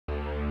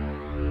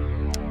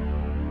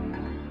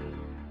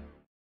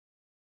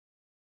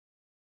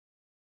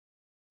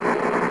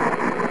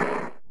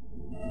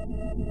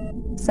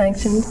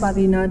Sanctioned by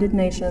the United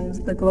Nations,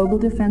 the Global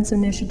Defense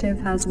Initiative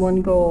has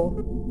one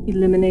goal: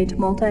 eliminate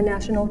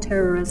multinational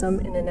terrorism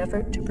in an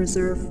effort to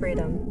preserve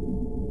freedom.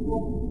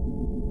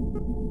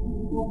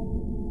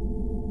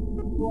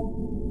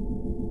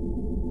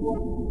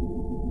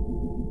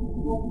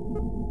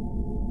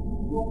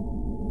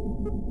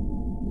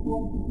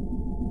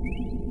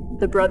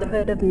 The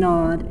Brotherhood of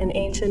NOD, an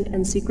ancient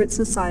and secret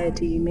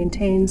society,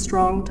 maintains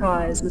strong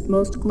ties with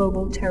most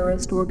global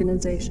terrorist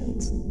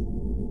organizations.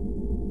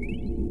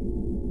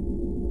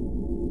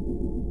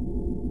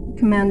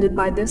 Commanded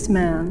by this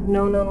man,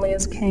 known only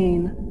as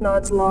Kane,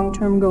 NOD's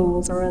long-term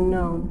goals are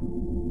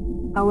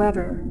unknown.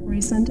 However,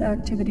 recent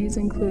activities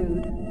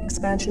include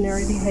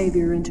expansionary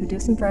behavior into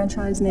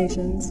disenfranchised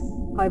nations,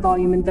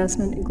 high-volume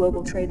investment in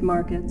global trade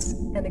markets,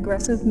 and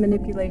aggressive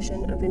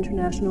manipulation of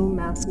international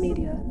mass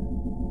media.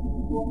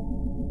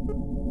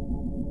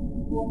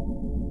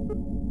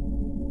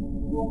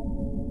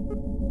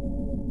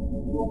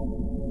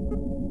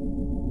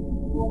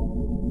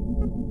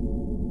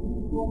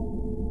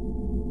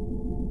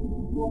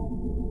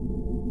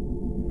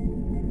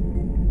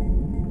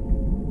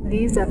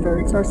 These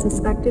efforts are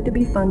suspected to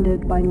be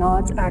funded by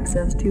NOD's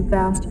access to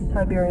vast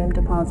Tiberium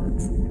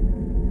deposits.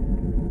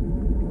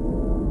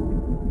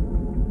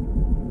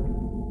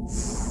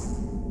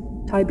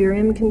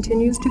 Tiberium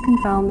continues to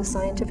confound the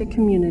scientific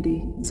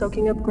community,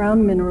 soaking up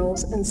ground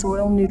minerals and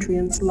soil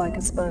nutrients like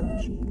a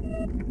sponge.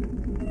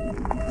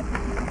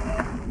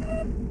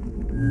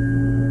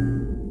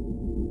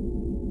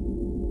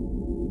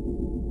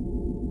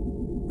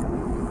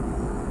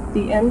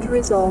 The end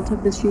result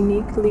of this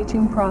unique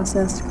leaching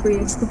process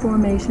creates the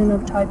formation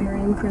of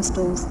Tiberium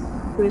crystals,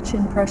 rich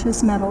in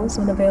precious metals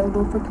and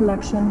available for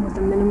collection with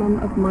a minimum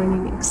of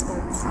mining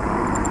expense.